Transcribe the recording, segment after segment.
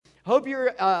Hope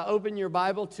you're open your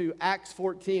Bible to Acts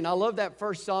 14. I love that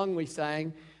first song we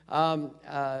sang,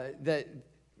 that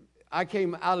I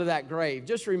came out of that grave.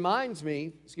 Just reminds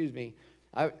me, excuse me,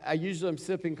 I usually am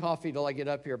sipping coffee till I get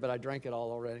up here, but I drank it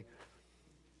all already.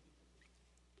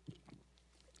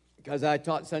 Because I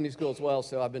taught Sunday school as well,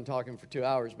 so I've been talking for 2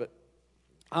 hours. But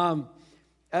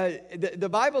the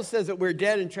Bible says that we're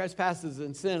dead in trespasses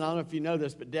and sin. I don't know if you know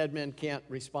this, but dead men can't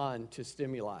respond to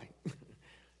stimuli.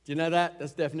 Do you know that?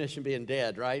 That's the definition of being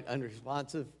dead, right?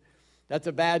 Unresponsive. That's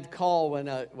a bad call when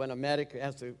a medic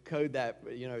has to code that,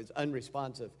 it's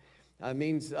unresponsive. It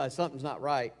means something's not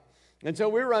right. And so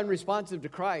we're unresponsive to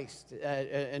Christ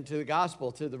and to the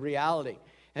gospel, to the reality.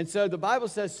 And so the Bible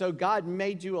says, so God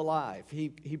made you alive.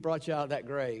 He brought you out of that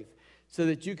grave so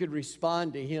that you could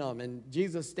respond to him. And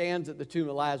Jesus stands at the tomb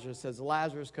of Lazarus, says,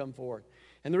 Lazarus, come forth.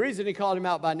 And the reason he called him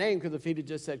out by name, because if he'd have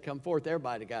just said, come forth,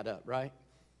 everybody got up, right?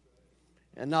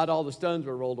 And not all the stones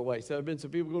were rolled away. So there have been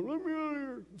some people going, let me out of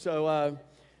here.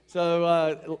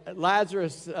 So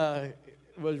Lazarus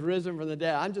was risen from the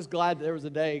dead. I'm just glad there was a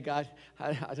day, God,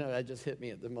 I know that just hit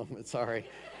me at the moment, sorry.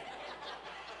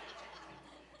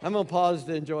 I'm going to pause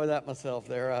to enjoy that myself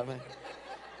there.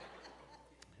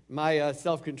 My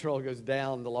self-control goes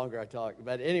down the longer I talk.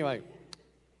 But anyway,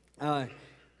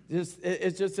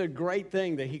 it's just a great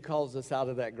thing that he calls us out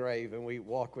of that grave and we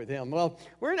walk with him. Well,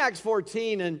 we're in Acts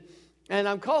 14, and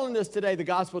I'm calling this today, The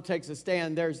Gospel Takes a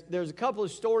Stand. There's a couple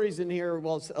of stories in here,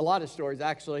 well, a lot of stories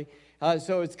actually.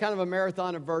 So it's kind of a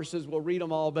marathon of verses. We'll read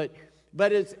them all, but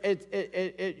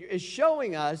it's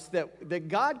showing us that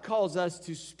God calls us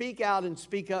to speak out and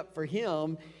speak up for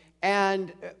him.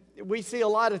 And we see a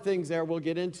lot of things there we'll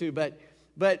get into. But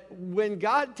when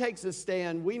God takes a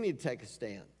stand, we need to take a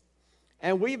stand.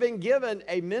 And we've been given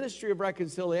a ministry of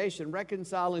reconciliation,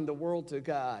 reconciling the world to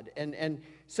God. And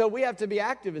so we have to be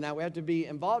active in that. We have to be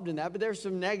involved in that. But there's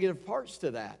some negative parts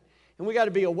to that. And we got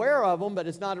to be aware of them, but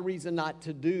it's not a reason not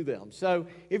to do them. So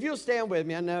if you'll stand with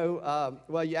me, I know,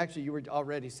 you were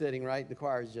already sitting, right? The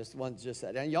choir is one's just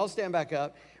sat down. Y'all stand back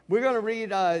up. We're going to read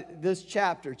this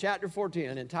chapter 14,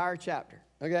 an entire chapter,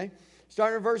 okay?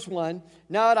 Starting at verse 1.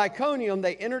 Now at Iconium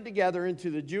they entered together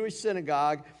into the Jewish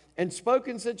synagogue and spoke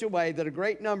in such a way that a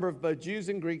great number of both Jews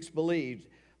and Greeks believed.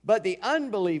 But the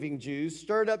unbelieving Jews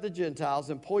stirred up the Gentiles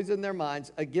and poisoned their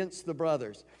minds against the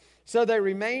brothers. So they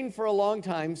remained for a long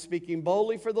time, speaking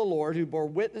boldly for the Lord, who bore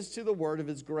witness to the word of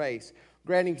his grace,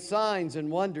 granting signs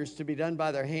and wonders to be done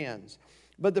by their hands.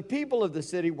 But the people of the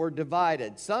city were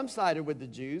divided. Some sided with the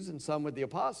Jews and some with the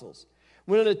apostles.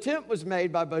 When an attempt was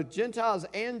made by both Gentiles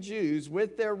and Jews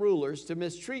with their rulers to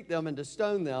mistreat them and to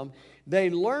stone them, they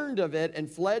learned of it and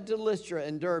fled to Lystra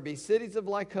and Derbe, cities of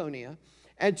Lycaonia,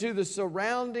 and to the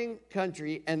surrounding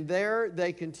country, and there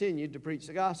they continued to preach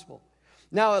the gospel.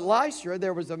 Now at Lystra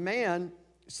there was a man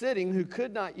sitting who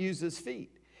could not use his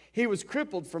feet. He was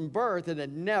crippled from birth and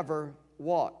had never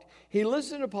walked. He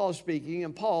listened to Paul speaking,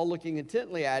 and Paul, looking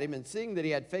intently at him and seeing that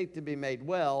he had faith to be made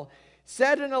well,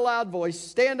 said in a loud voice,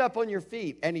 "Stand up on your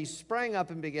feet." And he sprang up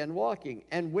and began walking.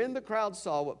 And when the crowd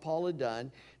saw what Paul had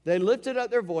done, they lifted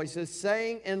up their voices,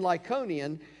 saying in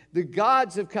Lycaonian, "The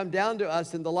gods have come down to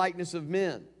us in the likeness of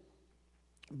men."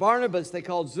 Barnabas they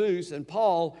called Zeus, and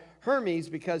Paul Hermes,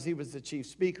 because he was the chief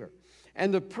speaker.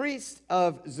 And the priest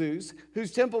of Zeus,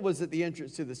 whose temple was at the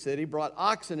entrance to the city, brought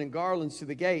oxen and garlands to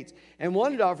the gates and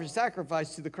wanted to offer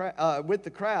sacrifice to with the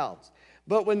crowds.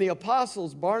 But when the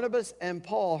apostles Barnabas and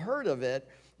Paul heard of it,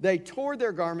 they tore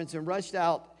their garments and rushed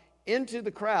out into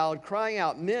the crowd, crying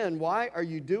out, "Men, why are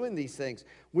you doing these things?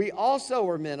 We also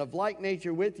are men of like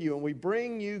nature with you, and we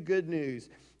bring you good news,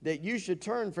 that you should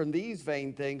turn from these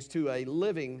vain things to a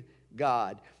living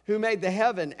God, who made the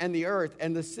heaven and the earth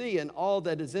and the sea and all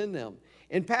that is in them.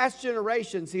 In past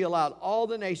generations he allowed all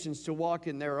the nations to walk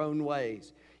in their own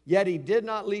ways. Yet he did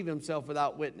not leave himself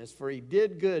without witness, for he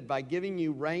did good by giving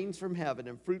you rains from heaven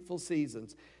and fruitful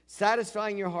seasons,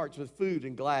 satisfying your hearts with food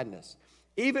and gladness."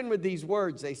 Even with these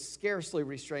words, they scarcely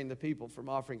restrained the people from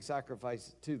offering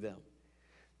sacrifice to them.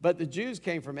 But the Jews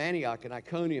came from Antioch and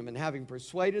Iconium, and having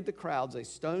persuaded the crowds, they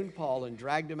stoned Paul and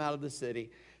dragged him out of the city,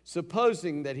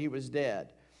 supposing that he was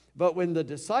dead. But when the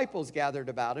disciples gathered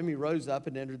about him, he rose up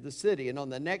and entered the city. And on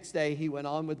the next day he went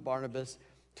on with Barnabas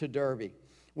to Derbe.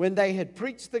 When they had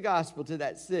preached the gospel to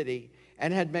that city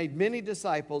and had made many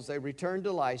disciples, they returned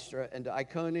to Lystra and to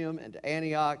Iconium and to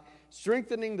Antioch,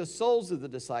 strengthening the souls of the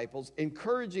disciples,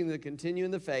 encouraging them to continue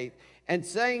in the faith, and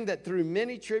saying that through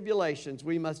many tribulations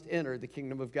we must enter the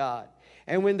kingdom of God.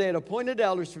 And when they had appointed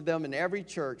elders for them in every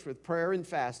church with prayer and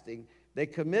fasting, they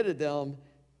committed them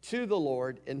to the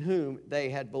Lord in whom they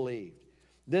had believed.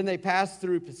 Then they passed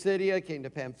through Pisidia, came to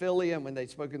Pamphylia, and when they'd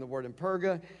spoken the word in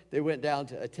Perga, they went down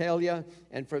to Attalia,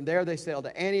 and from there they sailed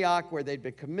to Antioch, where they'd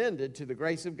been commended to the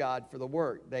grace of God for the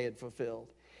work they had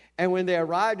fulfilled. And when they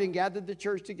arrived and gathered the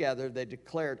church together, they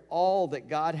declared all that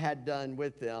God had done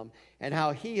with them and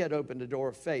how he had opened a door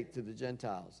of faith to the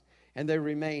Gentiles. And they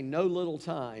remained no little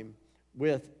time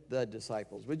with the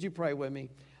disciples. Would you pray with me?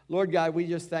 Lord God, we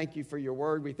just thank you for your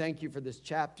word. We thank you for this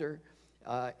chapter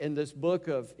in this book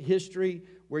of history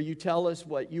where you tell us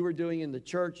what you were doing in the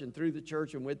church and through the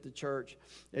church and with the church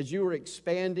as you were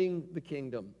expanding the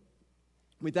kingdom.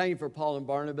 We thank you for Paul and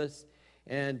Barnabas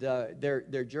and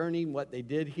their journey and what they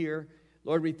did here.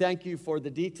 Lord, we thank you for the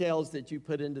details that you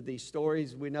put into these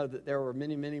stories. We know that there were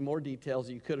many, many more details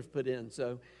you could have put in.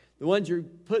 So the ones you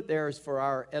put there is for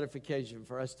our edification,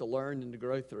 for us to learn and to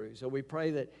grow through. So we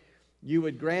pray that you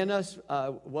would grant us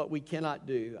what we cannot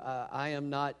do. I am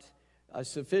not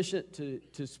sufficient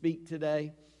to speak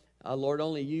today. Lord,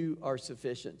 only you are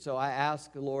sufficient. So I ask,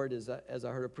 Lord, as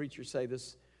I heard a preacher say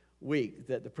this week,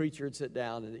 that the preacher would sit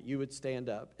down and that you would stand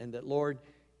up, and that, Lord,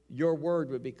 your word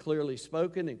would be clearly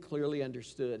spoken and clearly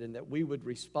understood, and that we would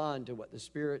respond to what the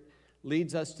Spirit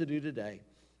leads us to do today.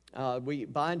 We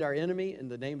bind our enemy in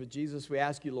the name of Jesus. We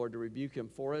ask you, Lord, to rebuke him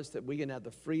for us, that we can have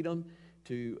the freedom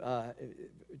to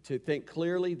think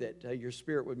clearly, that your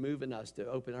Spirit would move in us to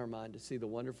open our mind to see the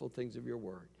wonderful things of your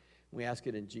word. We ask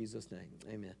it in Jesus' name.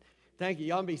 Amen. Thank you.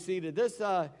 Y'all be seated. This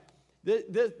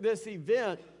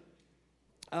event,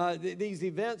 these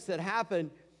events that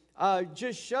happen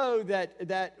just show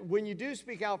that when you do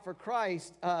speak out for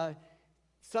Christ,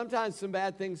 sometimes some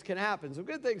bad things can happen. Some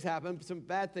good things happen, but some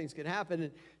bad things can happen.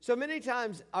 And so many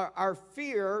times our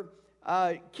fear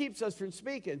keeps us from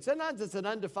speaking. Sometimes it's an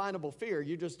undefinable fear.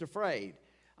 You're just afraid.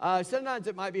 Sometimes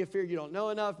it might be a fear you don't know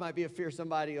enough. Might be a fear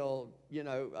somebody will,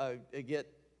 get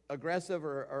aggressive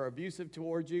or abusive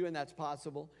towards you, and that's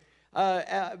possible.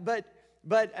 But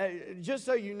just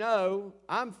so you know,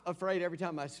 I'm afraid every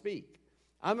time I speak.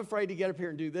 I'm afraid to get up here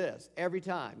and do this every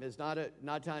time. It's not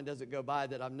a time doesn't go by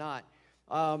that I'm not.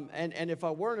 And if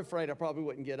I weren't afraid, I probably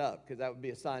wouldn't get up, because that would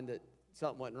be a sign that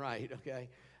something wasn't right, okay?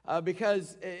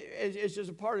 Because it's just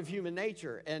a part of human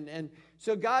nature. And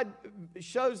so God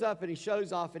shows up and he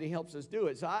shows off and he helps us do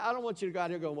it. So I don't want you to go out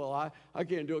here going, well, I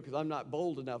can't do it because I'm not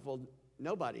bold enough. Well,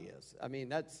 nobody is. I mean,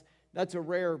 that's a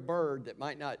rare bird that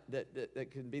might not,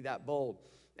 that can be that bold.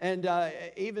 And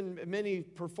even many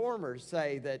performers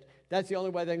say that that's the only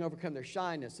way they can overcome their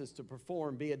shyness, is to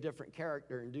perform, be a different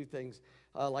character, and do things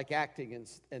like acting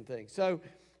and things. So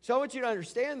I want you to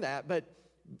understand that.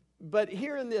 But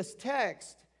here in this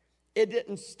text, it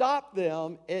didn't stop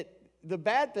them. The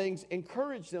bad things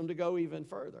encouraged them to go even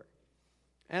further.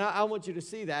 And I want you to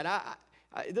see that.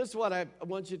 This is what I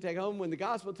want you to take home. When the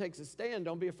gospel takes a stand,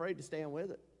 don't be afraid to stand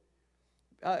with it.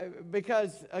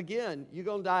 Because, again, you're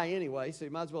going to die anyway, so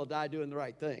you might as well die doing the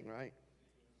right thing, right?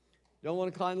 Don't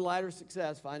want to climb the ladder of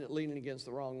success, find it leaning against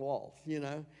the wrong wall,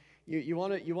 You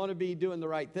want to be doing the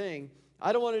right thing.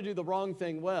 I don't want to do the wrong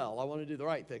thing well. I want to do the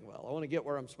right thing well. I want to get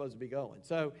where I'm supposed to be going.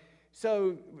 So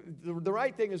the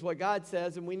right thing is what God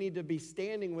says, and we need to be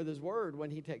standing with his word when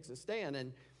he takes a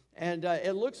stand. And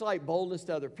it looks like boldness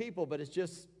to other people, but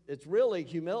it's really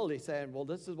humility, saying, well,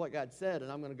 this is what God said,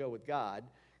 and I'm going to go with God,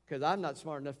 because I'm not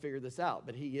smart enough to figure this out,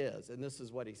 but he is, and this is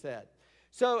what he said.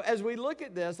 So as we look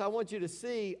at this, I want you to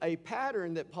see a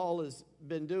pattern that Paul has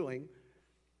been doing.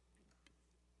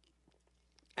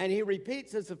 And he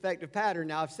repeats this effective pattern.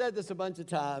 Now, I've said this a bunch of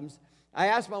times. I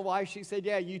asked my wife, she said,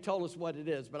 yeah, you told us what it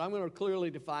is, but I'm going to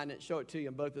clearly define it, show it to you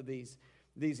in both of these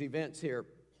events here.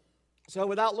 So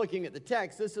without looking at the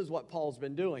text, this is what Paul's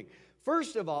been doing.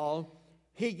 First of all,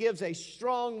 he gives a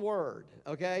strong word,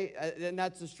 okay? And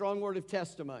that's a strong word of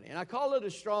testimony. And I call it a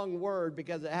strong word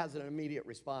because it has an immediate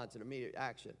response, an immediate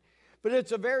action. But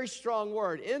it's a very strong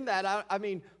word. In that, I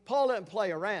mean, Paul didn't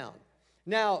play around.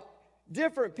 Now,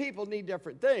 different people need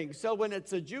different things. So when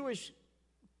it's a Jewish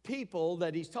people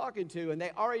that he's talking to, and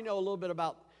they already know a little bit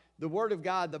about the Word of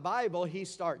God, the Bible, he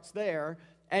starts there,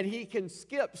 and he can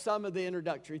skip some of the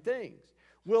introductory things.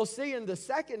 We'll see in the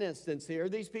second instance here,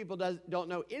 these people don't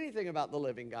know anything about the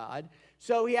living God,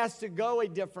 so he has to go a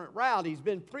different route. He's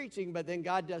been preaching, but then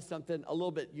God does something a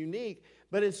little bit unique,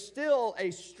 but it's still a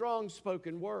strong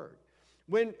spoken word.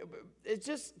 When it's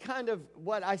just kind of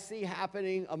what I see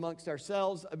happening amongst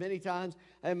ourselves many times,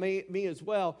 and me as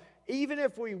well. Even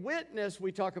if we witness,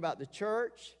 we talk about the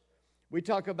church, we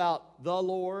talk about the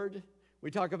Lord, we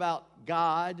talk about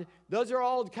God. Those are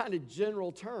all kind of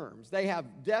general terms. They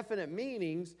have definite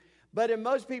meanings, but in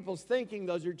most people's thinking,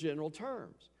 those are general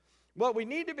terms. What we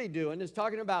need to be doing is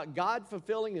talking about God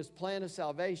fulfilling his plan of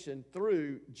salvation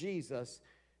through Jesus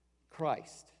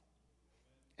Christ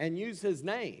and use his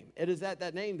name. It is at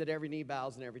that name that every knee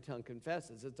bows and every tongue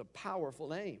confesses. It's a powerful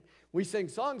name. We sing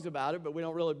songs about it, but we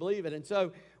don't really believe it. And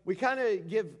so we kind of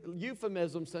give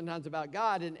euphemisms sometimes about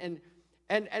God. And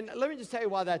let me just tell you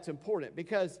why that's important.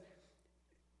 Because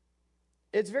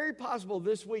it's very possible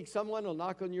this week someone will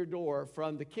knock on your door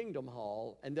from the Kingdom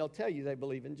Hall and they'll tell you they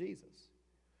believe in Jesus.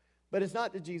 But it's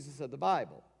not the Jesus of the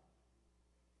Bible.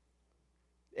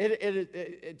 To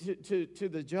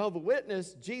the Jehovah's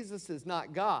Witness, Jesus is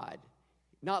not God,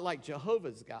 not like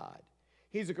Jehovah's God.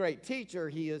 He's a great teacher.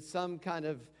 He is some kind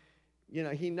of,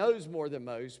 he knows more than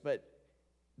most, but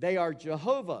they are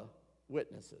Jehovah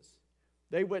Witnesses.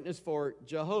 They witness for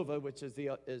Jehovah, which is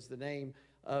the name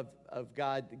of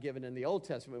God given in the Old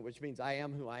Testament, which means I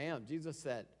am who I am. Jesus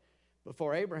said,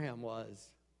 before Abraham was,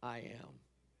 I am.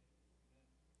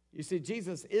 You see,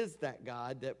 Jesus is that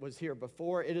God that was here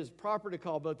before. It is proper to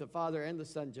call both the Father and the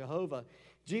Son Jehovah.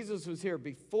 Jesus was here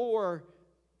before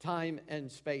time and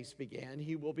space began.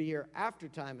 He will be here after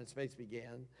time and space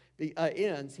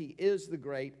ends. He is the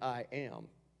great I am.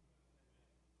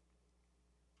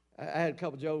 I had a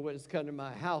couple of Jehovah's Witnesses come to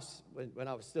my house when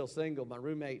I was still single. My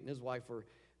roommate and his wife were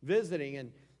visiting,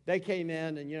 and they came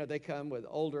in, and, they come with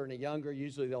older and a younger.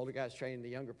 Usually the older guy's training the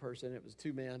younger person. It was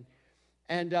two men.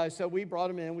 And so we brought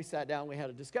them in, we sat down, we had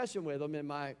a discussion with them, and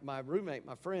my roommate,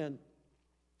 my friend,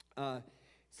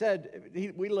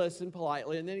 we listened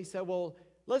politely, and then he said, well,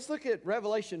 let's look at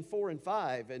Revelation 4 and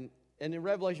 5. And in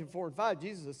Revelation 4 and 5,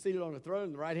 Jesus is seated on a throne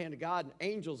in the right hand of God, and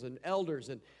angels and elders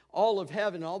and all of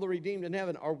heaven, all the redeemed in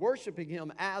heaven are worshiping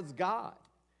him as God.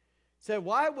 He said,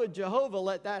 why would Jehovah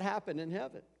let that happen in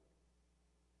heaven?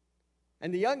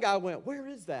 And the young guy went, where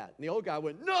is that? And the old guy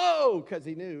went, no, because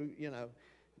he knew,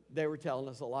 they were telling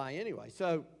us a lie anyway.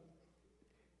 So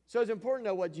it's important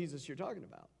to know what Jesus you're talking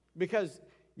about. Because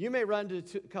you may run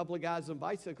into a couple of guys on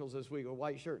bicycles this week with a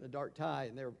white shirt and a dark tie,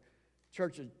 and they're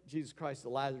Church of Jesus Christ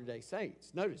of Latter-day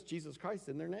Saints. Notice, Jesus Christ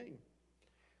in their name.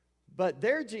 But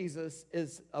their Jesus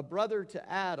is a brother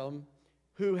to Adam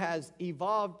who has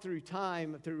evolved through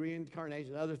time, through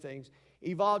reincarnation and other things,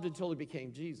 evolved until he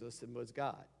became Jesus and was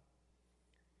God.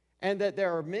 And that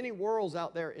there are many worlds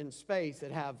out there in space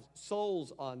that have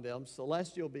souls on them,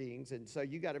 celestial beings, and so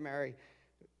you got to marry,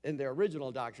 in their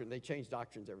original doctrine, they change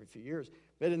doctrines every few years,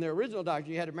 but in their original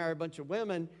doctrine, you had to marry a bunch of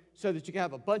women so that you could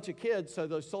have a bunch of kids so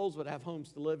those souls would have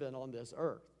homes to live in on this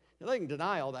earth. Now, they can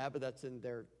deny all that, but that's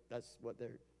what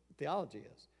their theology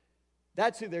is.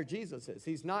 That's who their Jesus is.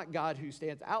 He's not God who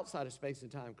stands outside of space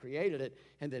and time, created it,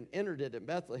 and then entered it in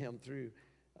Bethlehem through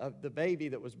the baby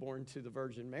that was born to the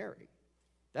Virgin Mary.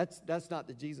 That's not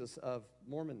the Jesus of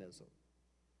Mormonism.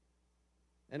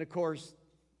 And of course,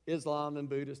 Islam and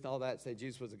Buddhists and all that say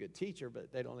Jesus was a good teacher,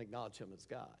 but they don't acknowledge him as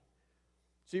God.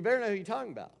 So you better know who you're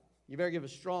talking about. You better give a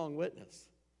strong witness.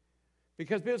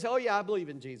 Because people say, oh yeah, I believe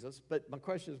in Jesus, but my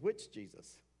question is, which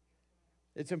Jesus?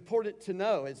 It's important to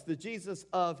know. It's the Jesus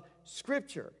of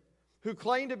Scripture, who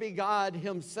claimed to be God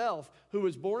himself, who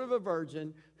was born of a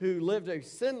virgin, who lived a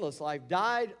sinless life,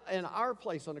 died in our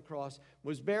place on the cross,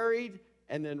 was buried,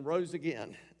 and then rose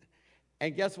again.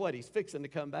 And guess what? He's fixing to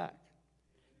come back.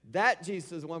 That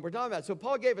Jesus is the one we're talking about. So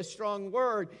Paul gave a strong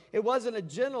word. It wasn't a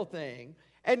gentle thing.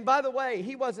 And by the way,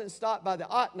 he wasn't stopped by the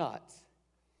ought nots.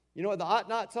 You know what the ought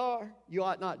nots are? You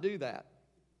ought not do that.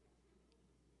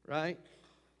 Right?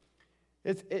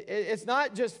 It's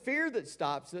not just fear that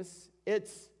stops us.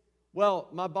 It's, well,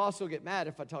 my boss will get mad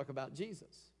if I talk about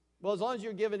Jesus. Well, as long as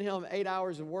you're giving him 8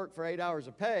 hours of work for 8 hours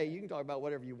of pay, you can talk about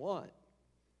whatever you want.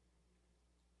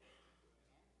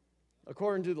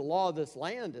 According to the law of this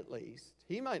land, at least.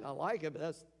 He might not like it, but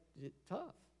that's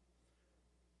tough.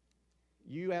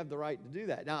 You have the right to do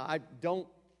that. Now, I don't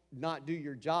not do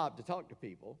your job to talk to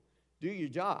people. Do your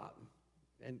job.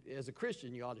 And as a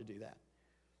Christian, you ought to do that.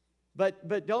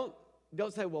 But don't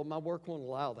say, well, my work won't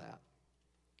allow that.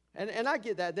 And I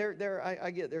get that.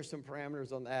 I get there's some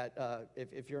parameters on that.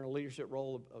 If you're in a leadership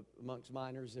role amongst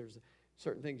minors, there's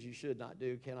certain things you should not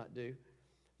do, cannot do.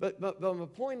 But my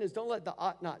point is, don't let the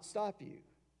ought not stop you.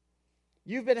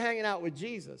 You've been hanging out with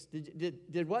Jesus.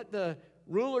 Did what the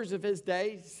rulers of his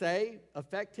day say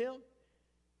affect him?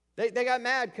 They got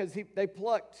mad because they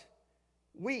plucked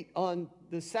wheat on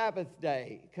the Sabbath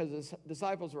day because his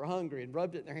disciples were hungry and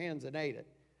rubbed it in their hands and ate it.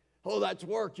 Oh, that's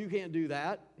work. You can't do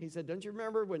that. He said, don't you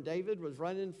remember when David was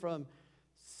running from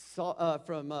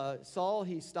Saul?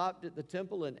 He stopped at the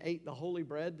temple and ate the holy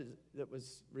bread that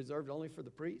was reserved only for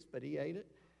the priest, but he ate it.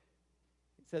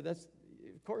 He said, of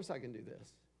course I can do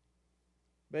this.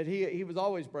 But he was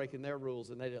always breaking their rules,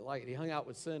 and they didn't like it. He hung out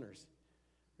with sinners.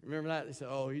 Remember that? They said,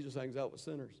 oh, he just hangs out with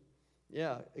sinners.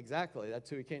 Yeah, exactly. That's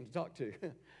who he came to talk to.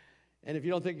 And if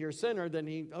you don't think you're a sinner,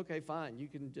 then okay, fine. You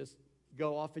can just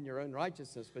go off in your own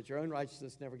righteousness, but your own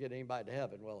righteousness never get anybody to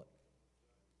heaven, will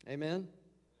it? Amen?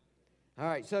 All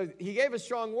right, so he gave a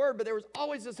strong word, but there was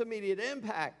always this immediate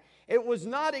impact. It was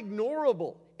not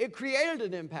ignorable. It created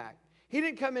an impact. He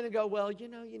didn't come in and go, well, you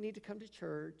need to come to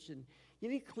church and you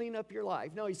need to clean up your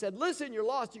life. No, he said, listen, you're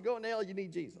lost. You're going to hell. You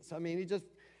need Jesus. I mean, he just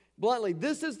bluntly,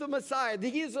 this is the Messiah.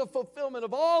 He is a fulfillment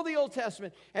of all the Old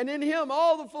Testament. And in him,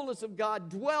 all the fullness of God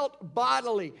dwelt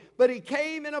bodily. But he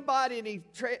came in a body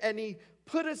and he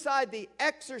put aside the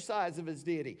exercise of his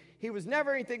deity. He was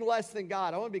never anything less than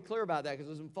God. I want to be clear about that because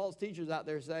there's some false teachers out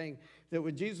there saying that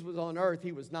when Jesus was on earth,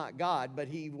 he was not God, but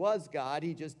he was God.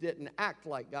 He just didn't act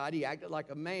like God. He acted like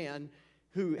a man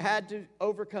who had to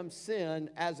overcome sin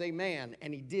as a man,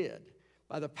 and he did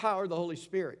by the power of the Holy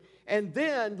Spirit. And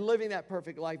then, living that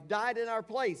perfect life, died in our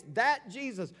place. That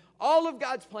Jesus, all of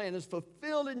God's plan is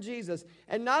fulfilled in Jesus.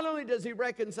 And not only does he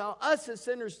reconcile us as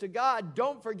sinners to God,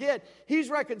 don't forget, he's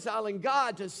reconciling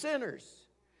God to sinners.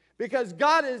 Because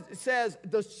God says,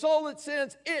 the soul that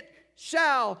sins, it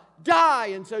shall die.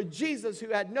 And so Jesus,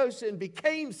 who had no sin,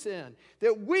 became sin,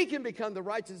 that we can become the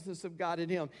righteousness of God in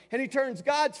him. And he turns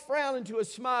God's frown into a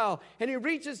smile, and he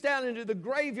reaches down into the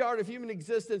graveyard of human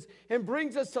existence and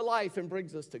brings us to life and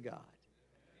brings us to God.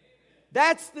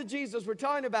 That's the Jesus we're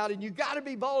talking about, and you got to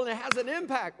be bold, and it has an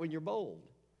impact when you're bold.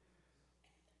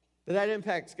 But that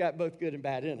impact's got both good and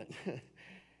bad in it.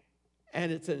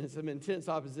 And it's some intense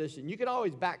opposition. You can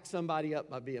always back somebody up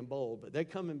by being bold, but they're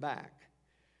coming back.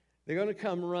 They're going to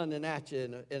come running at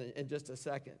you in just a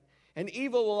second. And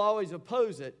evil will always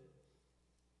oppose it,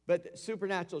 but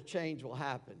supernatural change will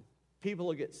happen. People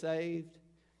will get saved.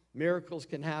 Miracles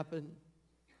can happen.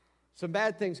 Some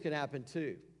bad things can happen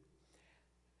too.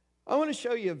 I want to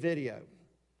show you a video.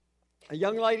 A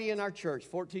young lady in our church,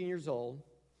 14 years old,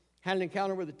 had an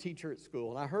encounter with a teacher at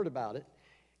school, and I heard about it.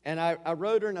 And I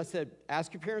wrote her and I said,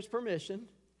 ask your parents' permission.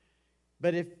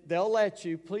 But if they'll let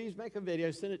you, please make a video,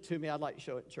 send it to me. I'd like to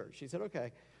show it in church. She said,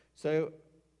 okay. So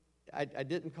I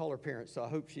didn't call her parents, so I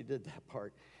hope she did that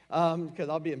part. Because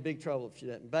I'll be in big trouble if she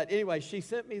didn't. But anyway, she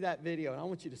sent me that video, and I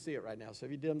want you to see it right now. So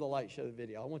if you dim the light, show the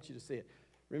video. I want you to see it.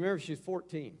 Remember, she's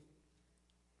 14.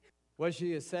 What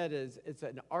she has said is, it's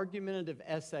an argumentative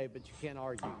essay, but you can't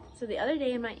argue. So the other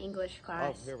day in my English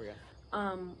class, here we go.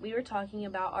 We were talking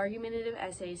about argumentative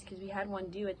essays because we had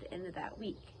one due at the end of that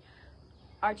week.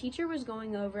 Our teacher was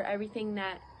going over everything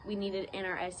that we needed in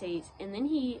our essays, and then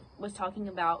he was talking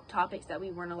about topics that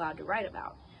we weren't allowed to write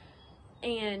about.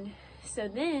 And so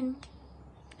then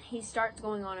he starts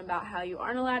going on about how you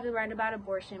aren't allowed to write about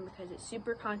abortion because it's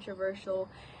super controversial,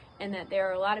 and that there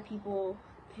are a lot of people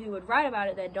who would write about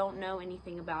it that don't know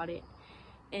anything about it,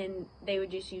 and they would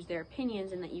just use their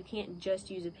opinions, and that you can't just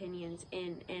use opinions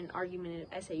in an argumentative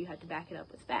essay. You have to back it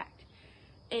up with fact.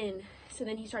 And so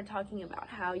then he started talking about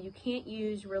how you can't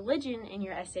use religion in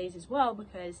your essays as well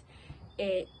because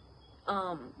it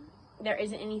there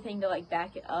isn't anything to like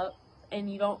back it up, and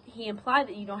he implied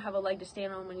that you don't have a leg to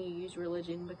stand on when you use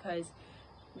religion because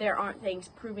there aren't things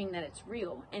proving that it's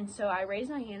real. And so I raised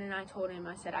my hand and I told him,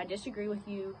 I said, I disagree with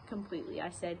you completely.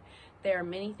 I said, there are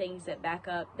many things that back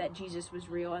up that Jesus was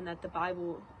real and that the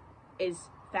Bible is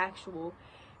factual.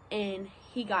 And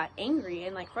he got angry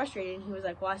and like frustrated, and he was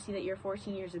like, well, I see that your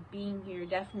 14 years of being here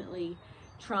definitely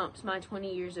trumps my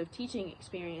 20 years of teaching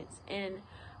experience. And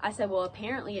I said, well,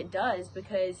 apparently it does,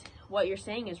 because what you're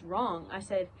saying is wrong. I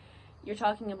said, you're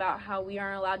talking about how we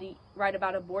aren't allowed to write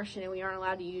about abortion and we aren't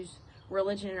allowed to use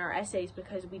religion in our essays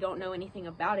because we don't know anything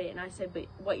about it. And I said, but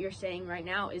what you're saying right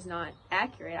now is not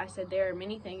accurate. I said, there are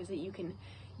many things that you can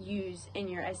use in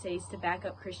your essays to back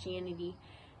up Christianity,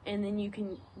 and then you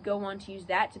can go on to use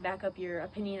that to back up your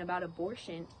opinion about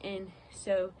abortion. And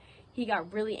so he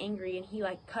got really angry and he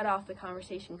like cut off the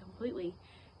conversation completely.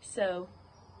 So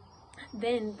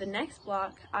then the next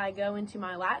block, I go into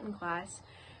my Latin class,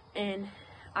 and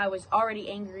I was already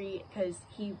angry because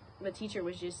the teacher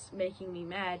was just making me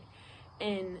mad.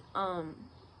 And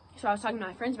so I was talking to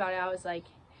my friends about it. I was like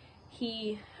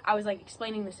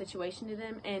explaining the situation to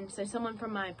them, and so someone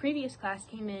from my previous class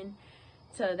came in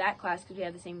to that class because we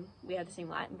had the same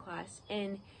Latin class,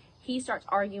 and he starts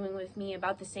arguing with me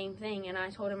about the same thing. And I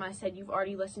told him, I said, you've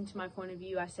already listened to my point of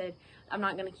view. I said, I'm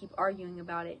not going to keep arguing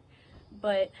about it.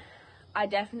 But I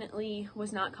definitely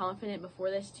was not confident before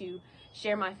this to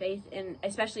share my faith, and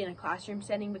especially in a classroom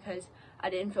setting, because I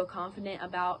didn't feel confident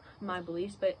about my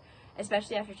beliefs. But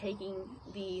especially after taking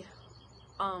the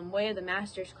Way of the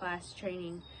Masters class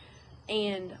training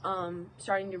and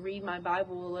starting to read my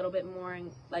Bible a little bit more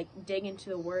and like dig into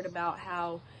the Word about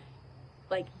how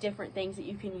like different things that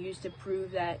you can use to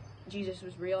prove that Jesus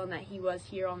was real and that he was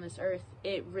here on this earth,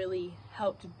 it really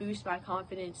helped boost my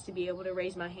confidence to be able to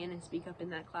raise my hand and speak up in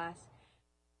that class.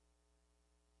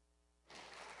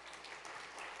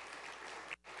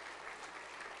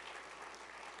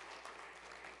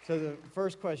 So the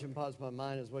first question pops in my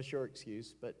mind is, what's your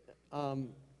excuse? But a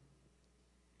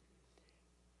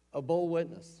bold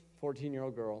witness,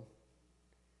 14-year-old girl,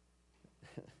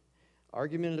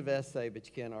 argumentative essay, but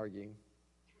you can't argue.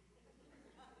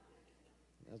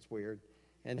 That's weird.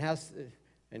 And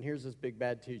here's this big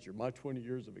bad teacher, my 20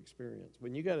 years of experience.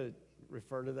 When you got to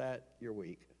refer to that, you're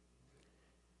weak.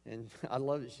 And I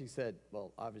love it. She said,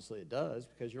 well, obviously it does,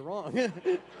 because you're wrong.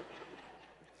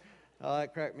 Oh,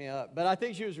 that cracked me up. But I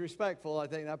think she was respectful. I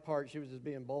think that part, she was just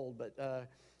being bold.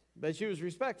 But she was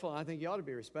respectful, and I think you ought to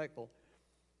be respectful.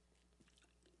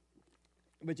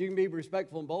 But you can be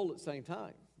respectful and bold at the same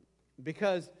time.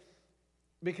 Because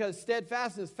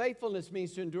steadfastness, faithfulness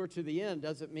means to endure to the end,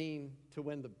 doesn't mean to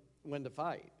win the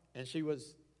fight. And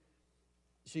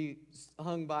she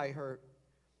hung by her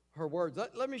words.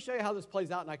 Let me show you how this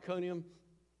plays out in Iconium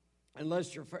and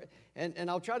Lystra. And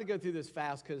I'll try to go through this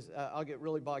fast because I'll get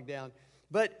really bogged down.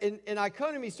 But in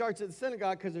Iconium, he starts at the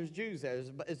synagogue because there's Jews there.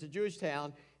 It's a Jewish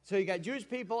town. So you got Jewish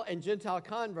people and Gentile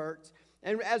converts.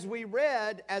 And as we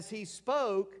read, as he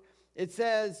spoke, it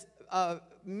says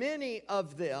many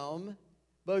of them,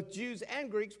 both Jews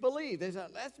and Greeks, believe. They said,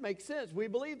 that makes sense. We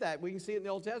believe that. We can see it in the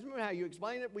Old Testament, how you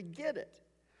explain it, we get it.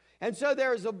 And so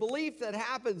there's a belief that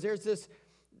happens. There's this,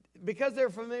 because they're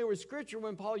familiar with Scripture,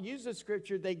 when Paul uses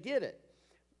Scripture, they get it.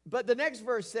 But the next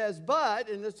verse says, but,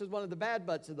 and this is one of the bad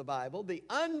buts of the Bible, the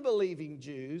unbelieving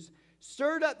Jews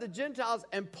stirred up the Gentiles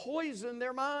and poisoned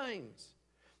their minds.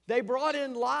 They brought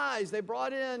in lies. They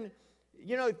brought in,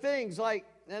 things like,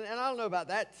 and I don't know about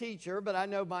that teacher, but I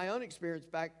know my own experience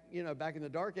back in the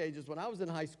dark ages when I was in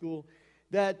high school,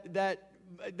 that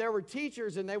there were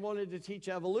teachers and they wanted to teach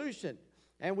evolution.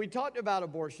 And we talked about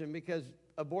abortion because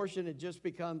abortion had just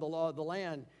become the law of the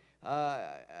land.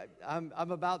 I'm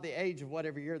about the age of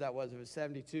whatever year that was. It was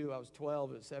 72, I was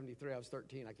 12. It was 73, I was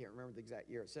 13. I can't remember the exact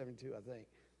year. 72, I think.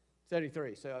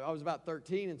 73. So I was about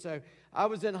 13. And so I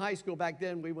was in high school back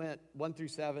then. We went 1 through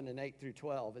 7 and 8 through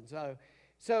 12. And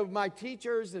so my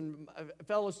teachers and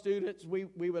fellow students, we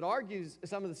would argue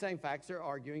some of the same facts they're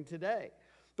arguing today.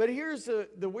 But here's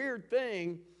the weird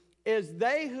thing, is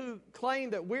they who claim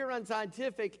that we're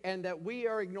unscientific and that we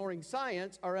are ignoring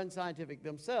science are unscientific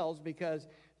themselves, because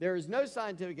there is no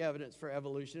scientific evidence for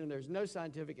evolution and there's no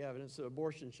scientific evidence that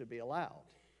abortion should be allowed.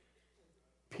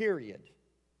 Period.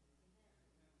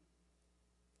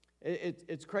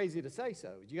 It's crazy to say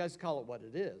so. You guys call it what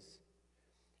it is.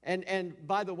 And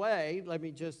by the way, let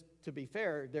me just, to be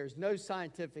fair, there's no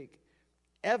scientific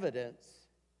evidence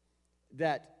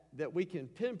that we can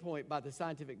pinpoint by the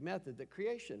scientific method that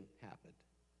creation happened.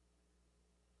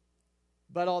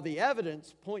 But all the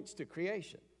evidence points to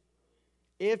creation,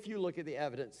 if you look at the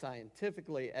evidence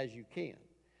scientifically as you can.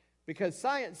 Because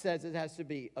science says it has to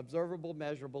be observable,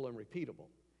 measurable, and repeatable.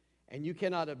 And you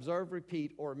cannot observe,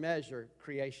 repeat, or measure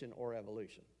creation or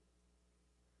evolution.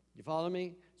 You follow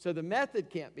me? So the method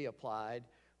can't be applied,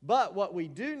 but what we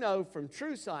do know from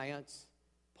true science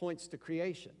points to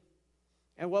creation.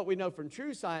 And what we know from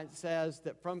true science says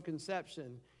that from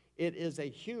conception, it is a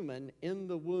human in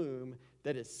the womb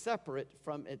that is separate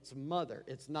from its mother.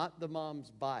 It's not the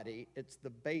mom's body, it's the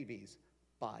baby's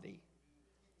body.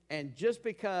 And just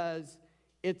because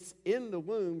it's in the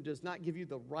womb does not give you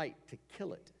the right to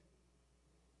kill it.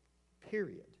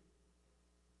 Period.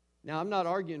 Now, I'm not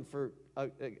arguing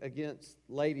against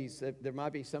ladies. There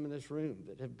might be some in this room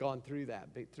that have gone through that,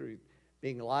 through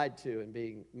being lied to and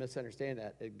being misunderstanding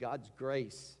that. God's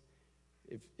grace,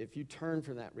 if you turn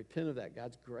from that, repent of that,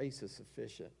 God's grace is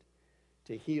sufficient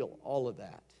to heal all of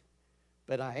that.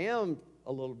 But I am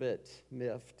a little bit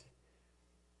miffed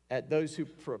at those who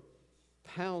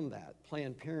propound that,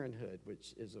 Planned Parenthood,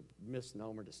 which is a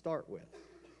misnomer to start with.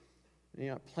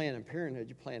 You're not planning parenthood,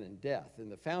 you're planning death. And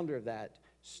the founder of that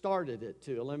started it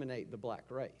to eliminate the black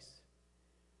race.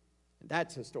 And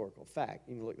that's historical fact.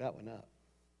 You can look that one up.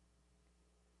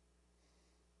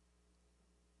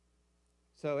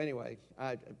 So anyway,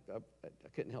 I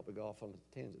couldn't help but go off on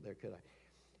a tangent there, could I?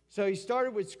 So he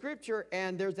started with Scripture,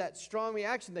 and there's that strong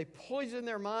reaction. They poison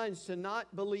their minds to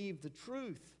not believe the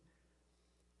truth.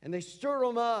 And they stir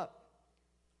them up.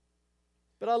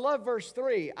 But I love verse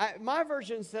 3. My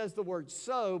version says the word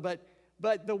so,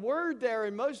 but the word there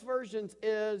in most versions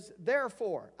is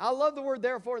therefore. I love the word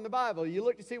therefore in the Bible. You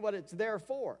look to see what it's there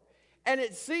for. And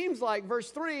it seems like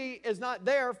verse 3 is not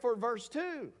there for verse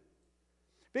 2.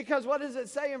 Because what does it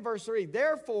say in verse 3?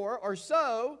 Therefore, or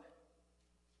so,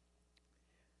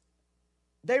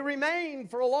 they remain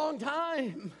for a long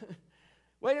time.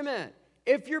 Wait a minute.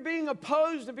 If you're being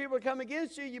opposed and people come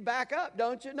against you, you back up,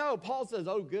 don't you? No, Paul says,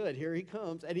 oh, good, here he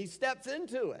comes. And he steps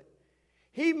into it.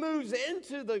 He moves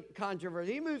into the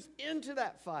controversy. He moves into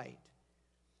that fight,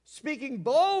 speaking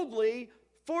boldly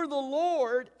for the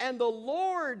Lord. And the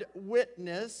Lord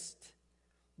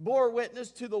bore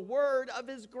witness to the word of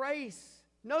his grace.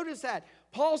 Notice that.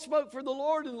 Paul spoke for the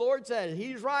Lord, and the Lord said,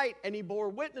 he's right. And he bore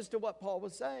witness to what Paul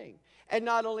was saying. And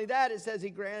not only that, it says he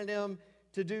granted him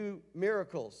to do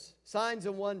miracles. Signs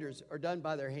and wonders are done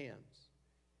by their hands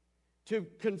to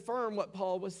confirm what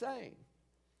Paul was saying.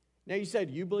 Now you said,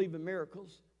 you believe in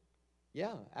miracles?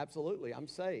 Yeah, absolutely. I'm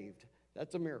saved.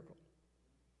 That's a miracle.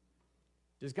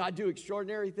 Does God do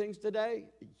extraordinary things today?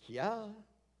 Yeah.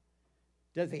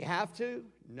 Does he have to?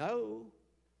 No.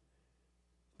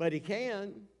 But he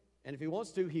can. And if he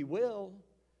wants to, he will.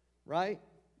 Right?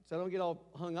 So don't get all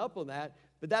hung up on that.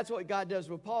 But that's what God does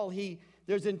with Paul.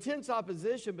 There's intense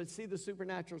opposition, but see the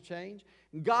supernatural change?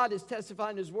 God is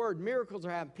testifying his word. Miracles are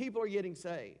happening. People are getting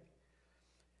saved.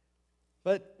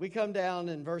 But we come down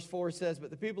and verse 4 says, but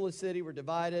the people of the city were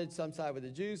divided, some side with the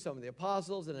Jews, some with the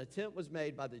apostles. An attempt was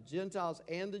made by the Gentiles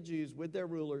and the Jews with their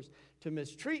rulers to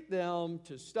mistreat them,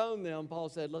 to stone them. Paul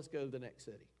said, let's go to the next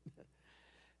city.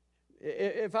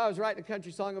 If I was writing a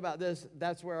country song about this,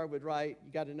 that's where I would write,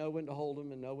 you got to know when to hold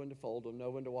them and know when to fold them,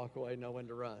 know when to walk away, know when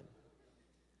to run.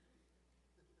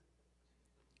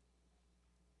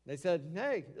 They said,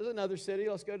 hey, there's another city,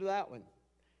 let's go to that one.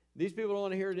 These people don't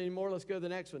want to hear it anymore. Let's go to the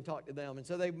next one, talk to them. And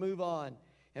so they move on.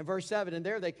 And verse 7, and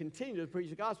there they continue to preach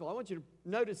the gospel. I want you to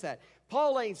notice that.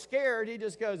 Paul ain't scared. He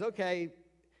just goes, okay,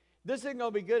 this isn't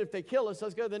going to be good if they kill us.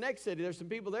 Let's go to the next city. There's some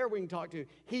people there we can talk to.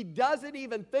 He doesn't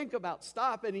even think about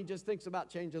stopping. He just thinks about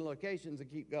changing locations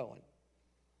and keep going.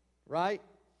 Right?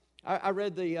 I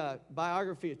read the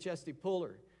biography of Chesty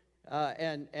Puller. He's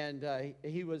the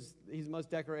most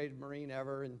decorated Marine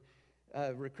ever. And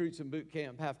recruits in boot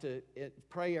camp have to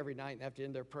pray every night and have to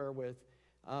end their prayer with,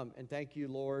 and thank you,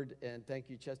 Lord, and thank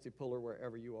you, Chesty Puller,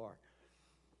 wherever you are.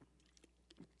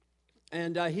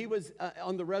 And he was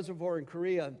on the reservoir in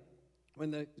Korea when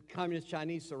the Communist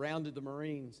Chinese surrounded the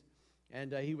Marines,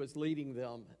 and he was leading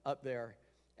them up there.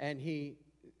 And he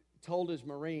told his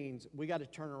Marines, we got to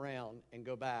turn around and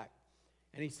go back.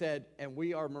 And he said, and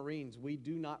we are Marines, we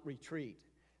do not retreat.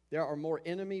 There are more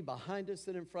enemy behind us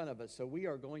than in front of us, so we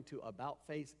are going to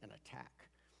about-face and attack.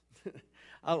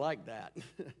 I like that.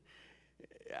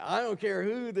 I don't care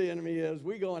who the enemy is,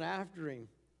 we're going after him.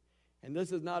 And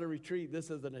this is not a retreat, this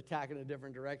is an attack in a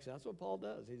different direction. That's what Paul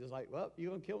does. He's just like, well, you're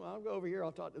going to kill me, I'll go over here,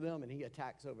 I'll talk to them, and he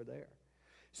attacks over there.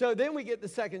 So then we get the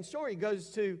second story. He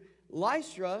goes to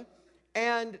Lystra,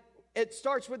 and it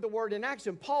starts with the word in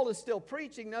action. Paul is still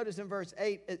preaching. Notice in verse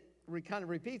 8, it kind of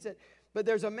repeats it. But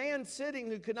there's a man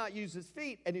sitting who could not use his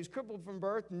feet, and he's crippled from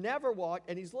birth, never walked,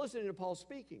 and he's listening to Paul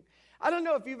speaking. I don't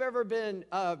know if you've ever been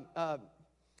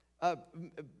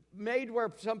made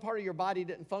where some part of your body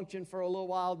didn't function for a little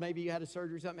while. Maybe you had a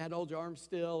surgery or something, had to hold your arm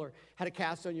still, or had a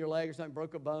cast on your leg or something,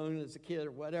 broke a bone as a kid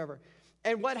or whatever.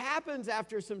 And what happens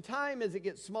after some time is it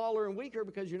gets smaller and weaker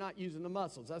because you're not using the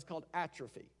muscles. That's called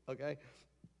atrophy, okay?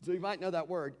 So you might know that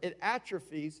word. It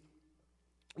atrophies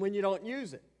when you don't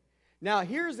use it. Now,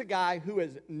 here's a guy who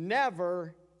has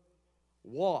never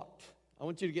walked. I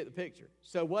want you to get the picture.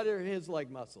 So what are his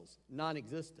leg muscles?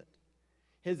 Non-existent.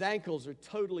 His ankles are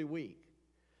totally weak.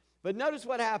 But notice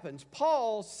what happens.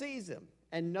 Paul sees him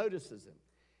and notices him.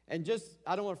 And just,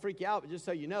 I don't want to freak you out, but just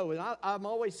so you know, and I'm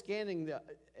always scanning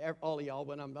all of y'all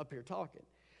when I'm up here talking.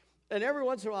 And every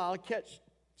once in a while, I'll catch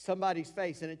somebody's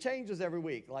face, and it changes every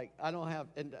week. Like, I don't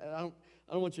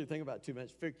want you to think about it too much,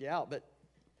 freak you out, but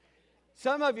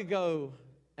some of you go,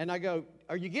 and I go,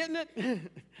 are you getting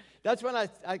it? That's when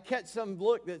I catch some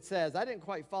look that says, I didn't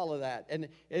quite follow that.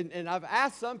 And I've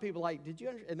asked some people, like, did you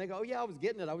understand? And they go, oh, yeah, I was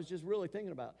getting it. I was just really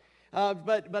thinking about it.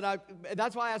 But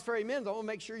that's why I asked for amens. I want to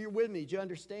make sure you're with me. Did you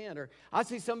understand? Or I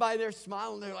see somebody there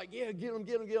smiling. They're like, yeah, get them.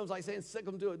 It's like saying, sick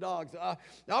them to a dog. So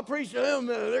I'll preach to them.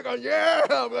 They're going, yeah.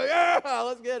 I'm like, yeah,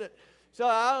 let's get it. So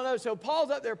I don't know. So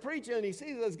Paul's up there preaching, and he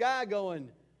sees this guy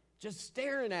going, just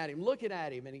staring at him, looking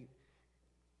at him. And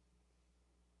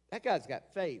that guy's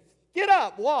got faith. Get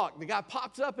up, walk. The guy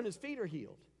pops up and his feet are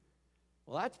healed.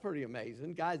 Well, that's pretty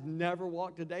amazing. Guy's never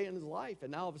walked a day in his life,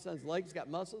 and now all of a sudden his legs got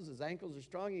muscles, his ankles are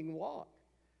strong, he can walk.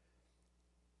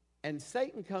 And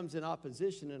Satan comes in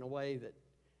opposition in a way that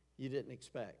you didn't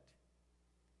expect.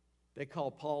 They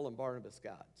call Paul and Barnabas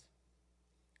gods.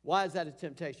 Why is that a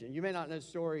temptation? You may not know the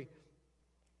story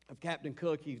of Captain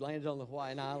Cook. He landed on the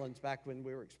Hawaiian Islands back when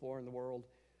we were exploring the world.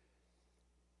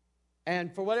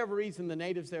 And for whatever reason, the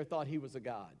natives there thought he was a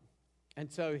god. And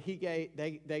so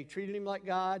they treated him like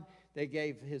God. They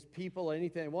gave his people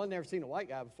anything. Well, I've never seen a white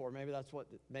guy before. Maybe that's what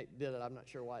did it. I'm not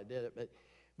sure why it did it.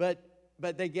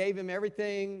 But they gave him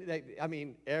everything.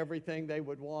 Everything they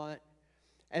would want.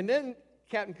 And then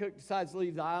Captain Cook decides to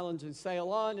leave the islands and sail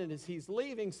on. And as he's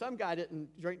leaving, some guy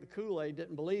didn't drink the Kool-Aid,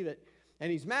 didn't believe it. And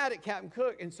he's mad at Captain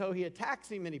Cook. And so he attacks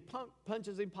him and he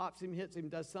punches him, pops him, hits him,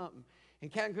 does something.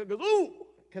 And Captain Cook goes, ooh,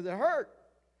 because it hurt.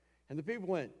 And the people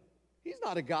went, he's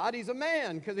not a god, he's a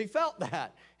man, because he felt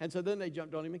that. And so then they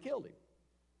jumped on him and killed him.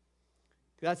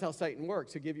 That's how Satan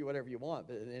works. He'll give you whatever you want,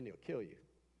 but then he'll kill you.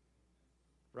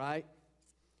 Right?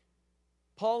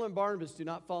 Paul and Barnabas do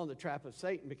not fall in the trap of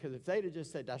Satan, because if they'd have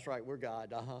just said, that's right, we're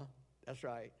God, that's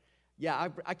right. Yeah,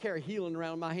 I carry healing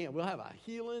around in my hand. We'll have a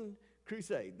healing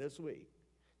crusade this week.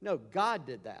 No, God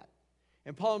did that.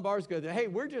 And Paul and Barnabas go, hey,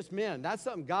 we're just men. That's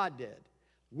something God did.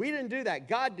 We didn't do that.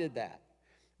 God did that.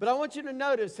 But I want you to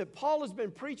notice that Paul has been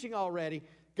preaching already.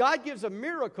 God gives a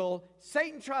miracle.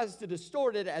 Satan tries to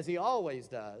distort it, as he always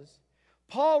does.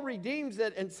 Paul redeems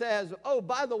it and says, oh,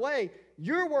 by the way,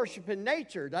 you're worshiping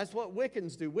nature. That's what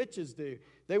Wiccans do, witches do.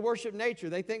 They worship nature.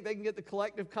 They think they can get the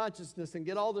collective consciousness and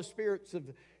get all the spirits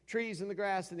of trees and the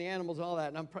grass and the animals and all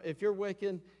that. And if you're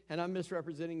Wiccan and I'm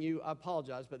misrepresenting you, I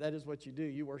apologize, but that is what you do.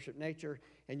 You worship nature,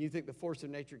 and you think the force of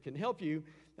nature can help you.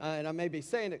 And I may be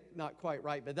saying it not quite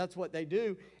right, but that's what they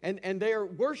do. And they're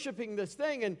worshiping this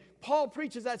thing. And Paul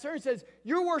preaches that sermon and says,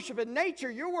 you're worshiping nature.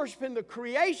 You're worshiping the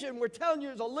creation. We're telling you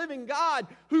there's a living God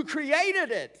who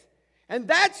created it. And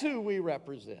that's who we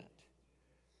represent.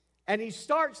 And he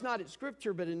starts not at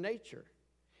Scripture, but in nature.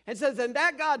 And says, and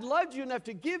that God loved you enough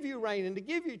to give you rain and to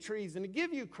give you trees and to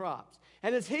give you crops.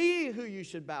 And it's he who you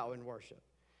should bow and worship.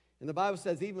 And the Bible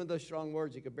says, even with those strong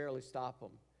words, you could barely stop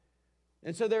them.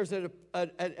 And so there's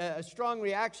a strong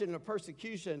reaction and a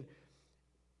persecution,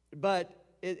 but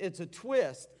it's a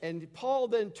twist. And Paul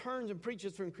then turns and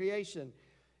preaches from creation.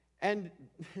 And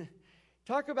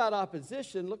talk about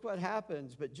opposition. Look what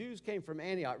happens. But Jews came from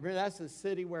Antioch. Remember, that's the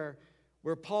city where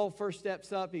Paul first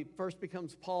steps up. He first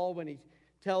becomes Paul when he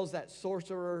tells that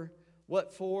sorcerer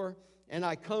what for. And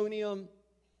Iconium,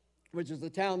 which is the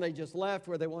town they just left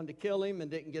where they wanted to kill him and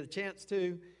didn't get a chance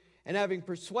to. And having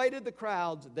persuaded the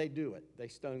crowds, they do it. They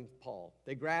stone Paul.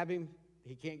 They grab him.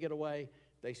 He can't get away.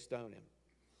 They stone him.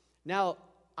 Now,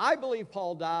 I believe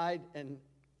Paul died, and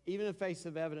even in face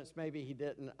of evidence, maybe he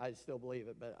didn't. I still believe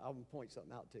it, but I'll point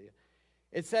something out to you.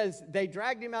 It says they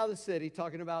dragged him out of the city,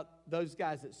 talking about those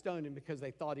guys that stoned him because they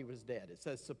thought he was dead. It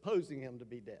says supposing him to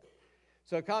be dead.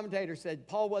 So a commentator said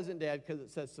Paul wasn't dead because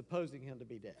it says supposing him to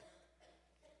be dead.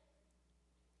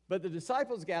 But the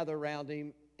disciples gather around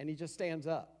him, and he just stands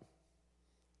up.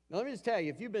 Now, let me just tell you,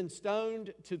 if you've been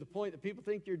stoned to the point that people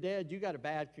think you're dead, you got a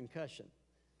bad concussion.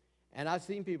 And I've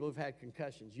seen people who've had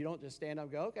concussions. You don't just stand up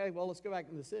and go, okay, well, let's go back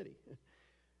into the city.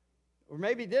 Or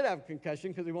maybe he did have a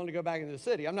concussion because he wanted to go back into the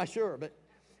city. I'm not sure, but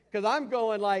because I'm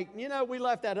going like, we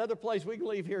left that other place. We can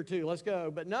leave here too. Let's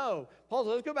go. But no, Paul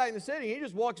says, let's go back in the city. He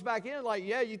just walks back in like,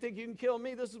 yeah, you think you can kill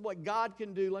me? This is what God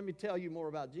can do. Let me tell you more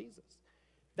about Jesus.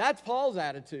 That's Paul's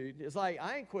attitude. It's like,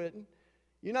 I ain't quitting.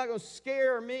 You're not going to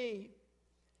scare me.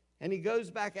 And he goes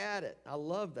back at it. I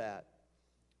love that.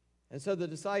 And so the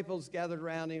disciples gathered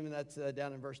around him, and that's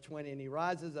down in verse 20. And he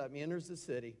rises up, he enters the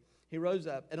city. He rose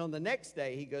up, and on the next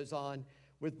day he goes on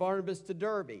with Barnabas to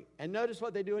Derbe. And notice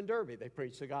what they do in Derbe. They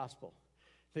preach the gospel.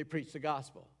 They preach the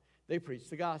gospel. They preach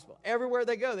the gospel. Everywhere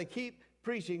they go, they keep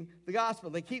preaching the gospel.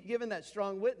 They keep giving that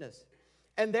strong witness.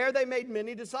 And there they made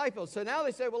many disciples. So now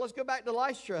they say, well, let's go back to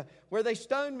Lystra, where they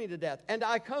stoned me to death, and to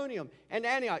Iconium, and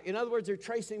Antioch. In other words, they're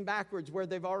tracing backwards where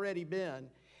they've already been.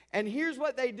 And here's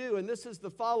what they do, and this is the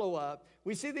follow-up.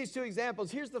 We see these two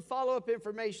examples. Here's the follow-up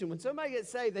information. When somebody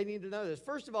gets saved, they need to know this.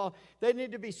 First of all, they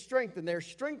need to be strengthened. They're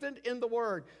strengthened in the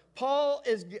Word. Paul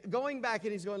is going back,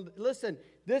 and he's going, listen,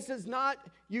 this is not,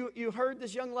 you heard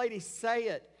this young lady say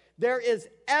it. There is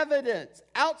evidence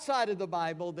outside of the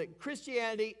Bible that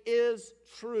Christianity is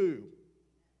true.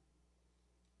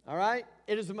 All right?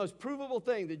 It is the most provable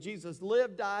thing that Jesus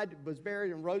lived, died, was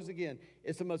buried, and rose again.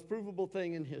 It's the most provable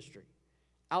thing in history,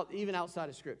 even outside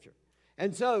of Scripture.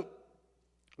 And so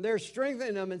they're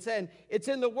strengthening them and saying, it's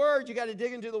in the Word. You got to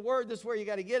dig into the Word. This is where you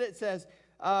got to get it. It says,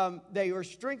 they are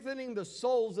strengthening the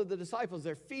souls of the disciples.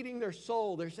 They're feeding their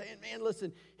soul. They're saying, man,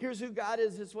 listen, here's who God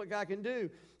is. This is what God can do.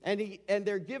 And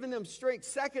they're giving them strength.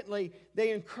 Secondly,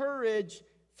 they encourage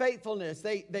faithfulness.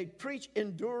 They preach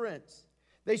endurance.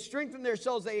 They strengthen their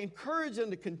souls. They encourage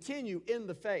them to continue in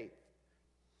the faith.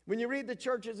 When you read the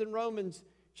churches in Revelation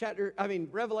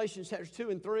chapters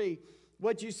 2 and 3,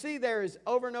 what you see there is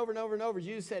over and over and over and over.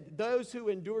 Jesus said, those who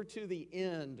endure to the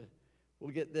end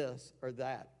will get this or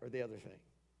that or the other thing.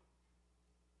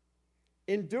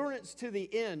 Endurance to the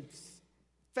end,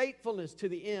 faithfulness to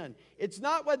the end. It's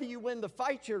not whether you win the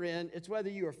fight you're in, it's whether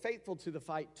you are faithful to the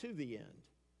fight to the end.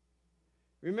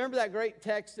 Remember that great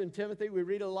text in Timothy? We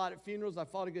read it a lot at funerals. I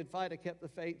fought a good fight, I kept the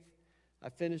faith, I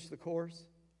finished the course.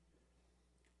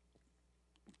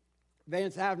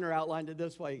 Vance Havner outlined it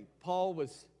this way. Paul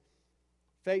was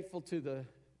faithful to the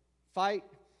fight,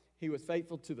 he was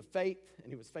faithful to the faith,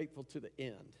 and he was faithful to the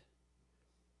end.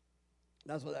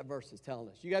 That's what that verse is telling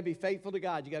us. You got to be faithful to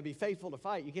God. You got to be faithful to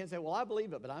fight. You can't say, well, I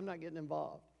believe it, but I'm not getting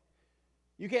involved.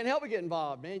 You can't help but get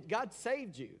involved, man. God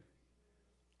saved you.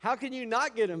 How can you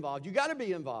not get involved? You got to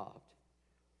be involved.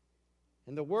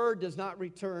 And the word does not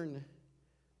return.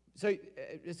 So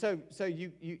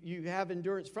you have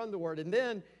endurance from the word. And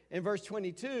then in verse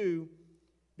 22,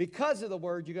 because of the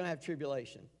word, you're going to have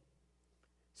tribulation.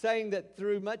 Saying that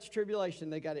through much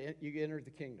tribulation, you enter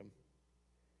the kingdom.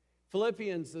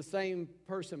 Philippians, the same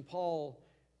person, Paul,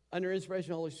 under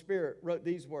inspiration of the Holy Spirit, wrote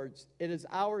these words: "It is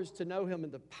ours to know him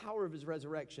in the power of his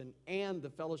resurrection and the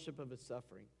fellowship of his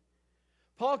suffering."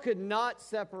 Paul could not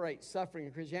separate suffering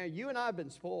and Christianity. You and I have been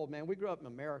spoiled, man. We grew up in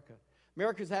America.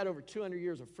 America's had over 200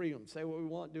 years of freedom. Say what we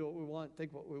want, do what we want,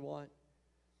 think what we want.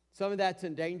 Some of that's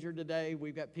in danger today.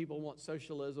 We've got people who want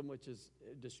socialism, which has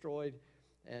destroyed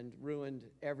and ruined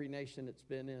every nation it's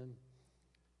been in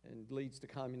and leads to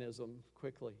communism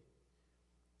quickly.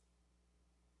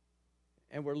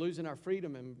 And we're losing our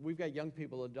freedom, and we've got young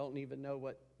people that don't even know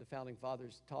what the Founding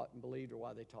Fathers taught and believed or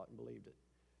why they taught and believed it.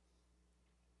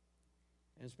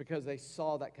 And it's because they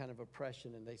saw that kind of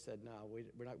oppression, and they said, no,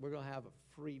 we're going to have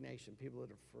a free nation, people that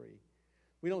are free.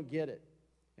 We don't get it.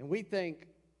 And we think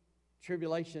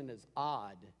tribulation is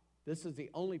odd. This is the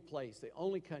only place, the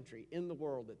only country in the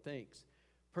world that thinks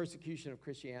persecution of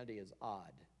Christianity is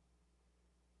odd.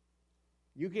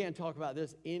 You can't talk about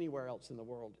this anywhere else in the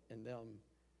world and them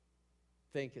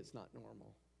think it's not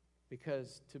normal.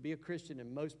 Because to be a Christian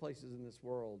in most places in this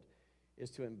world is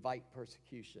to invite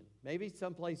persecution. Maybe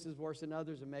some places worse than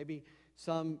others, and maybe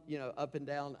some, up and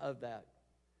down of that.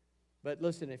 But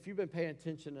listen, if you've been paying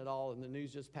attention at all in the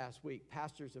news just past week,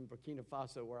 pastors in Burkina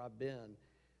Faso, where I've been,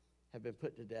 have been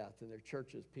put to death, and their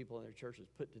churches, people in their churches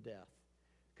put to death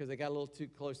because they got a little too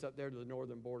close up there to the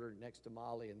northern border next to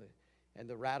Mali, and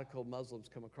the radical Muslims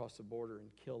come across the border and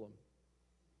kill them.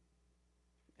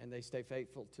 And they stay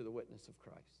faithful to the witness of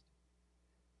Christ.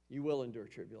 You will endure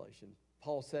tribulation.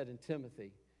 Paul said in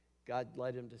Timothy, God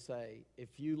led him to say,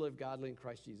 if you live godly in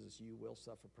Christ Jesus, you will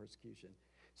suffer persecution.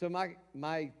 So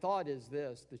my thought is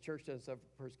this: the church doesn't suffer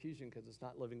persecution because it's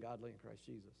not living godly in Christ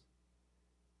Jesus.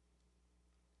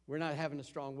 We're not having a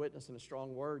strong witness and a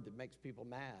strong word that makes people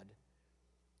mad.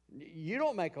 You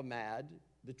don't make them mad.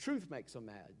 The truth makes them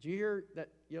mad. Did you hear that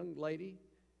young lady?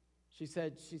 She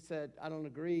said, I don't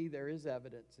agree. There is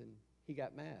evidence. And he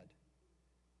got mad.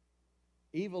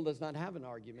 Evil does not have an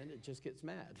argument. It just gets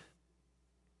mad.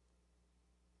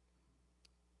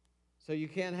 So you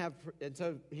can't have, and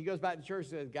so he goes back to church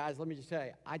and says, guys, let me just tell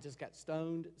you, I just got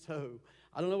stoned. So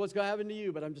I don't know what's going to happen to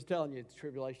you, but I'm just telling you,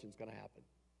 tribulation is going to happen.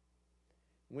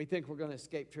 And we think we're going to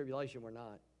escape tribulation. We're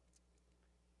not.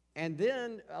 And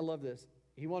then, I love this,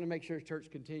 he wanted to make sure his church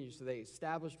continues. So they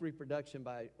established reproduction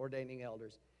by ordaining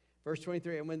elders. Verse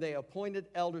 23, and when they appointed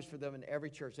elders for them in every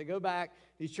church. They go back.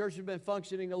 These churches have been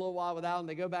functioning a little while without them.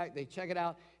 They go back. They check it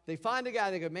out. They find a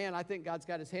guy. They go, man, I think God's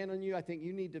got his hand on you. I think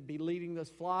you need to be leading this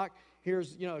flock.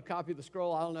 Here's, a copy of the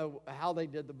scroll. I don't know how they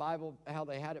did the Bible, how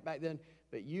they had it back then.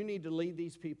 But you need to lead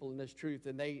these people in this truth.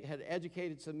 And they had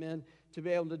educated some men to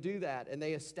be able to do that. And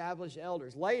they established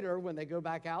elders. Later, when they go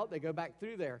back out, they go back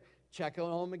through there. Check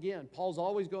on them again. Paul's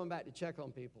always going back to check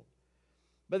on people.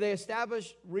 But they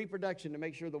establish reproduction to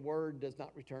make sure the word does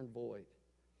not return void.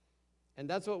 And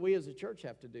that's what we as a church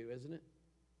have to do, isn't it?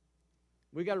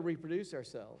 We got to reproduce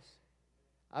ourselves.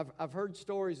 I've heard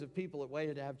stories of people that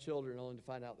waited to have children only to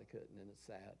find out they couldn't, and it's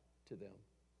sad to them.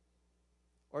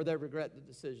 Or they regret the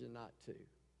decision not to.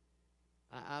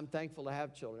 I'm thankful to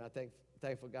have children. I'm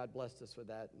thankful God blessed us with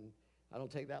that, and I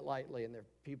don't take that lightly, and there are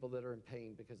people that are in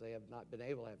pain because they have not been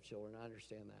able to have children. I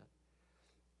understand that.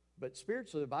 But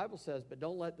spiritually, the Bible says, but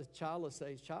don't let the childless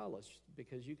say childless,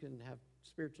 because you can have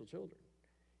spiritual children.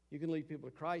 You can lead people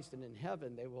to Christ, and in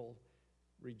heaven they will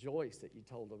rejoice that you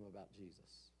told them about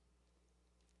Jesus.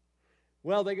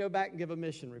 Well, they go back and give a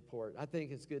mission report. I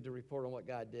think it's good to report on what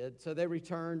God did. So they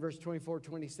return, verse 24,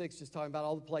 26, just talking about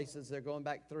all the places they're going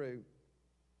back through.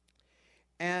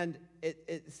 And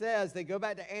it says they go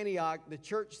back to Antioch, the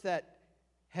church that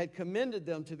had commended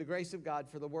them to the grace of God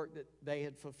for the work that they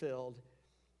had fulfilled.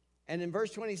 And in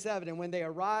verse 27, and when they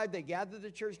arrived, they gathered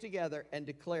the church together and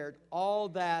declared all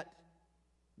that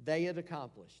they had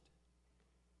accomplished.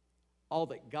 All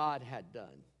that God had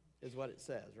done is what it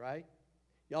says, right?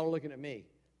 Y'all are looking at me.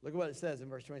 Look at what it says in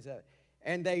verse 27.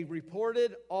 And they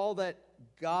reported all that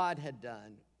God had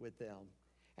done with them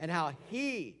and how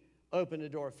he opened a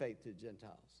door of faith to the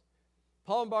Gentiles.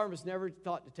 Paul and Barnabas never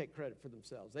thought to take credit for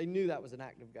themselves. They knew that was an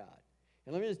act of God.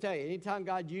 And let me just tell you, anytime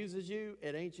God uses you,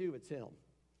 it ain't you, it's him.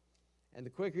 And the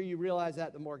quicker you realize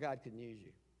that, the more God can use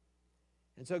you.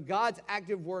 And so God's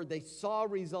active word, they saw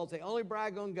results. They only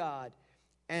brag on God.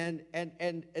 And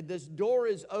this door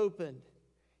is opened.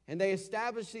 And they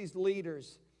established these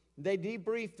leaders. They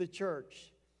debriefed the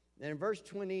church. And in verse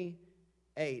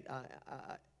 28, I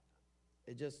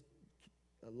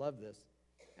love this.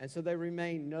 And so they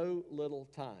remained no little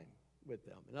time with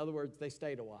them. In other words, they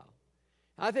stayed a while.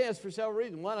 I think that's for several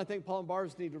reasons. One, I think Paul and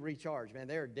Barnabas need to recharge. Man,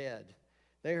 they're dead.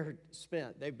 They're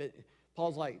spent.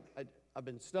 Paul's like, I've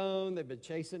been stoned. They've been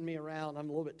chasing me around. I'm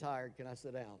a little bit tired. Can I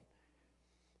sit down?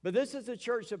 But this is the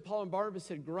church that Paul and Barnabas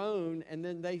had grown, and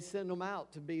then they send them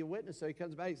out to be a witness. So he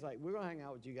comes back. He's like, we're going to hang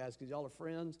out with you guys because y'all are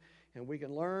friends, and we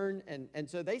can learn. And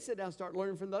so they sit down and start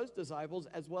learning from those disciples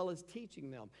as well as teaching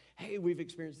them. Hey, we've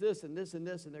experienced this and this and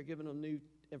this, and they're giving them new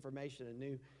information and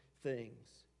new things.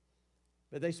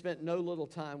 But they spent no little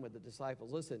time with the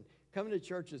disciples. Listen, coming to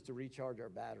church is to recharge our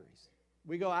batteries.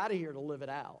 We go out of here to live it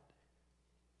out.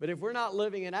 But if we're not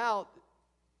living it out,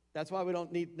 that's why we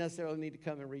don't necessarily need to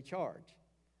come and recharge.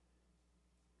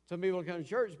 Some people come to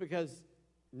church because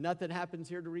nothing happens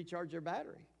here to recharge their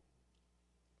battery.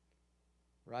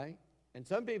 Right? And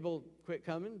some people quit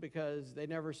coming because they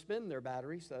never spend their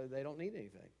battery, so they don't need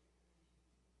anything.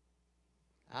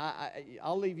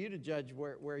 I'll leave you to judge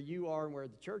where you are and where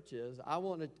the church is. I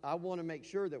want to make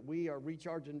sure that we are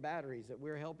recharging batteries, that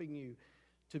we're helping you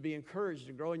to be encouraged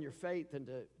to grow in your faith and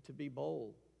to be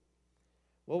bold.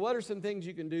 Well, what are some things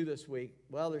you can do this week?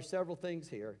 Well, there's several things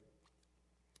here.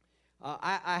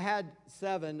 I had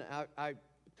 7. I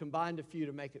combined a few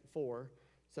to make it 4.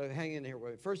 So hang in here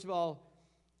with me. First of all,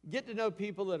 get to know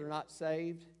people that are not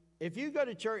saved. If you go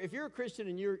to church, if you're a Christian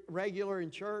and you're regular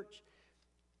in church,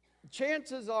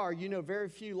 chances are you know very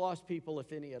few lost people,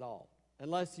 if any at all,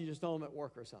 unless you just know them at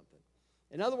work or something.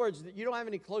 In other words, you don't have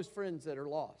any close friends that are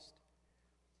lost.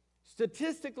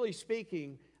 Statistically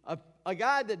speaking, a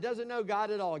guy that doesn't know God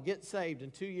at all gets saved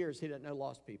in 2 years, he doesn't know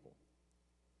lost people.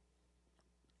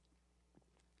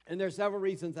 And there's several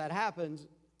reasons that happens,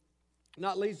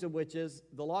 not least of which is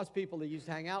the lost people he used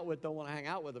to hang out with don't want to hang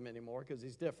out with him anymore because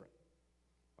he's different.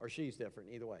 Or she's different,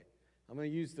 either way. I'm going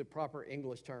to use the proper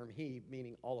English term, he,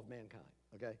 meaning all of mankind,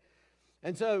 okay?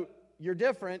 And so you're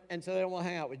different, and so they don't want to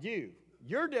hang out with you.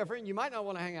 You're different, you might not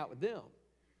want to hang out with them.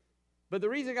 But the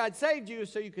reason God saved you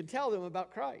is so you can tell them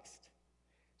about Christ.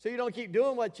 So you don't keep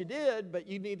doing what you did, but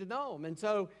you need to know them. And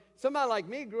so somebody like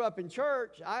me grew up in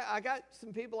church. I got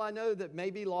some people I know that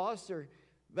may be lost,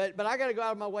 but I got to go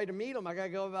out of my way to meet them. I got to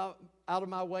go out of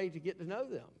my way to get to know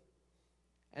them.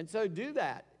 And so do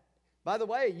that. By the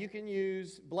way, you can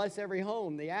use Bless Every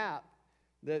Home, the app.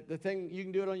 The thing, you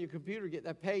can do it on your computer, get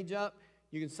that page up.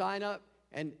 You can sign up,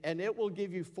 and it will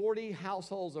give you 40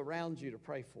 households around you to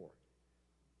pray for.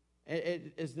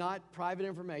 It is not private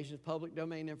information, it's public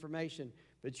domain information.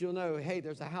 But you'll know, hey,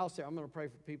 there's a house there. I'm going to pray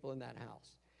for people in that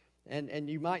house. And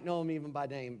you might know them even by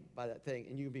name, by that thing.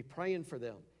 And you can be praying for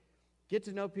them. Get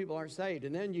to know people aren't saved.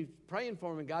 And then you praying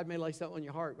for them, and God may lay something on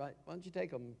your heart. Right? Why don't you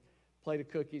take them a plate of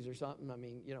cookies or something? I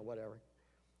mean, whatever.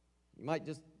 You might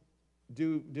just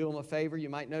do them a favor. You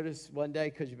might notice one day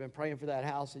because you've been praying for that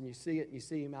house and you see it and you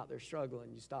see him out there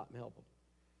struggling. You stop and help him.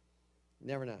 You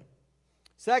never know.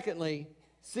 Secondly,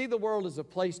 see the world as a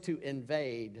place to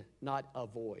invade, not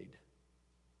avoid.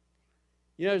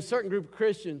 There's a certain group of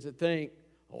Christians that think,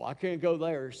 oh, I can't go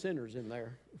there. There's sinners in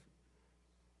there.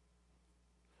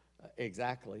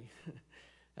 Exactly.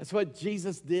 That's what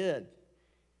Jesus did.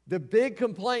 The big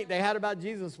complaint they had about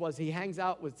Jesus was he hangs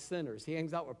out with sinners. He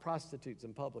hangs out with prostitutes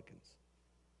and publicans.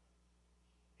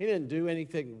 He didn't do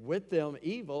anything with them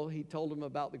evil. He told them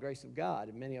about the grace of God,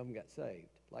 and many of them got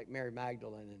saved, like Mary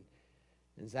Magdalene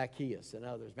and Zacchaeus and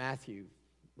others. Matthew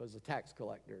was a tax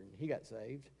collector, and he got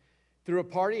saved. Through a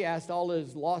party, asked all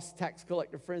his lost tax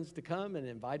collector friends to come and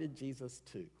invited Jesus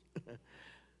too.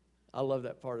 I love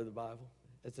that part of the Bible.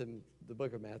 It's in the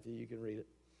book of Matthew. You can read it.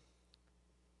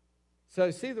 So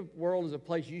see the world as a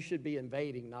place you should be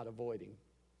invading, not avoiding.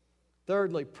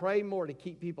 Thirdly, pray more to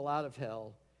keep people out of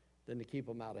hell than to keep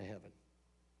them out of heaven.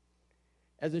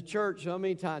 As a church, so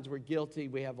many times we're guilty.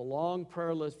 We have a long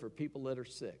prayer list for people that are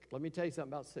sick. Let me tell you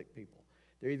something about sick people.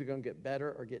 They're either going to get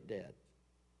better or get dead.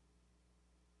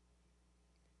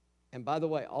 And by the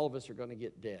way, all of us are going to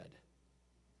get dead.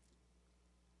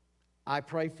 I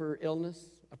pray for illness.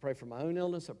 I pray for my own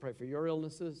illness. I pray for your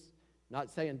illnesses. Not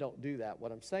saying don't do that.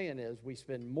 What I'm saying is we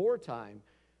spend more time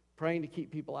praying to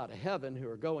keep people out of heaven who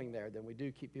are going there than we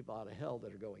do keep people out of hell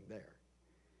that are going there.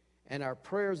 And our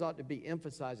prayers ought to be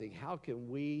emphasizing how can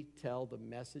we tell the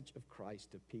message of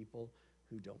Christ to people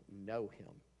who don't know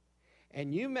him.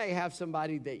 And you may have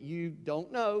somebody that you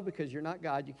don't know because you're not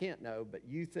God, you can't know, but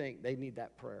you think they need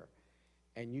that prayer.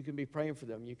 And you can be praying for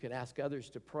them. You can ask others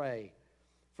to pray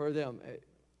for them.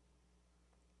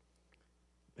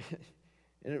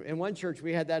 In one church,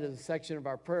 we had that as a section of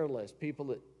our prayer list, people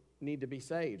that need to be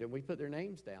saved. And we put their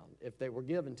names down if they were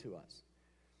given to us.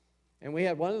 And we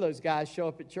had one of those guys show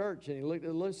up at church, and he looked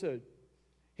at the list and said,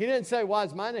 he didn't say, why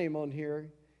is my name on here?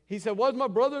 He said, why's my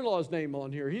brother-in-law's name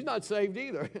on here? He's not saved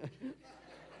either.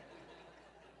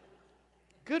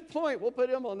 Good point. We'll put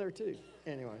him on there too.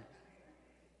 Anyway.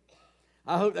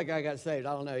 I hope that guy got saved.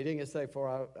 I don't know. He didn't get saved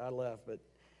before I left. But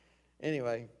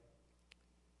anyway.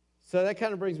 So that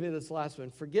kind of brings me to this last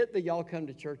one. Forget the y'all come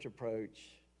to church approach.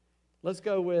 Let's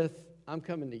go with I'm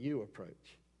coming to you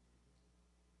approach.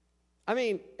 I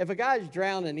mean, if a guy's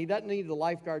drowning, he doesn't need the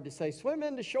lifeguard to say, swim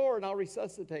into shore and I'll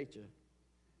resuscitate you.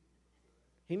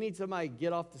 He needs somebody to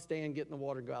get off the stand, get in the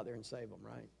water, and go out there and save him,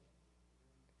 right?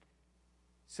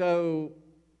 So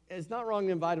it's not wrong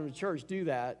to invite him to church, do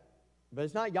that. But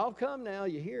it's not, y'all come now,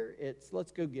 you hear? It's,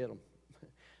 let's go get them.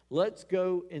 Let's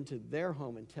go into their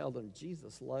home and tell them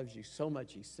Jesus loves you so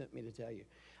much he sent me to tell you.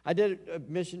 I did a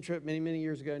mission trip many, many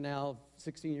years ago now,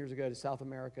 16 years ago to South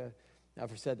America.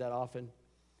 I've said that often.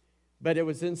 But it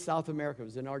was in South America. It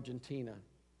was in Argentina.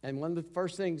 And one of the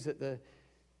first things that the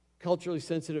culturally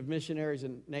sensitive missionaries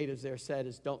and natives there said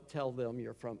is don't tell them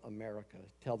you're from America.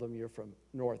 Tell them you're from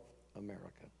North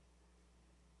America.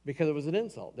 Because it was an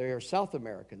insult. They are South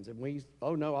Americans. And we,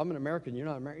 oh no, I'm an American, you're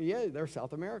not American. Yeah, they're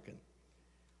South American.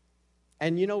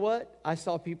 And you know what? I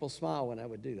saw people smile when I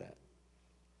would do that.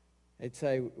 They'd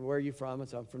say, where are you from? I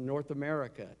said, I'm from North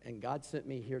America. And God sent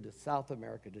me here to South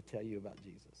America to tell you about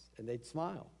Jesus. And they'd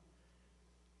smile.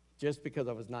 Just because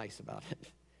I was nice about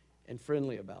it and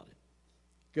friendly about it.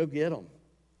 Go get them.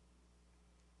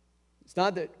 It's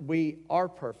not that we are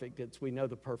perfect, it's we know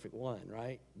the perfect one,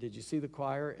 right? Did you see the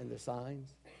choir and the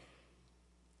signs?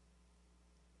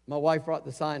 My wife brought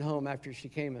the sign home after she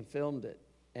came and filmed it,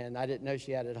 and I didn't know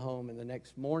she had it home. And the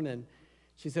next morning,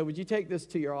 she said, would you take this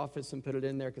to your office and put it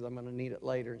in there because I'm going to need it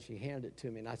later? And she handed it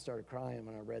to me, and I started crying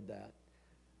when I read that.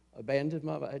 Abandoned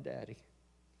by daddy.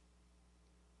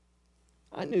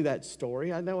 I knew that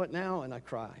story. I know it now, and I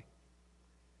cry.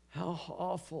 How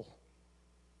awful.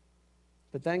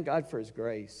 But thank God for his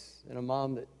grace and a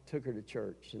mom that took her to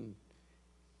church and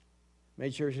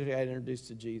made sure she got introduced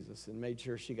to Jesus and made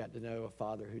sure she got to know a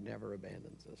father who never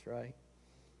abandons us, right?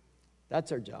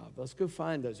 That's our job. Let's go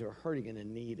find those who are hurting and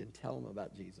in need and tell them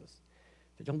about Jesus.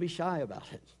 But don't be shy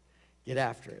about it. Get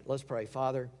after it. Let's pray.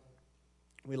 Father,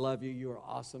 we love you. You are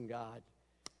awesome, God.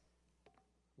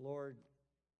 Lord,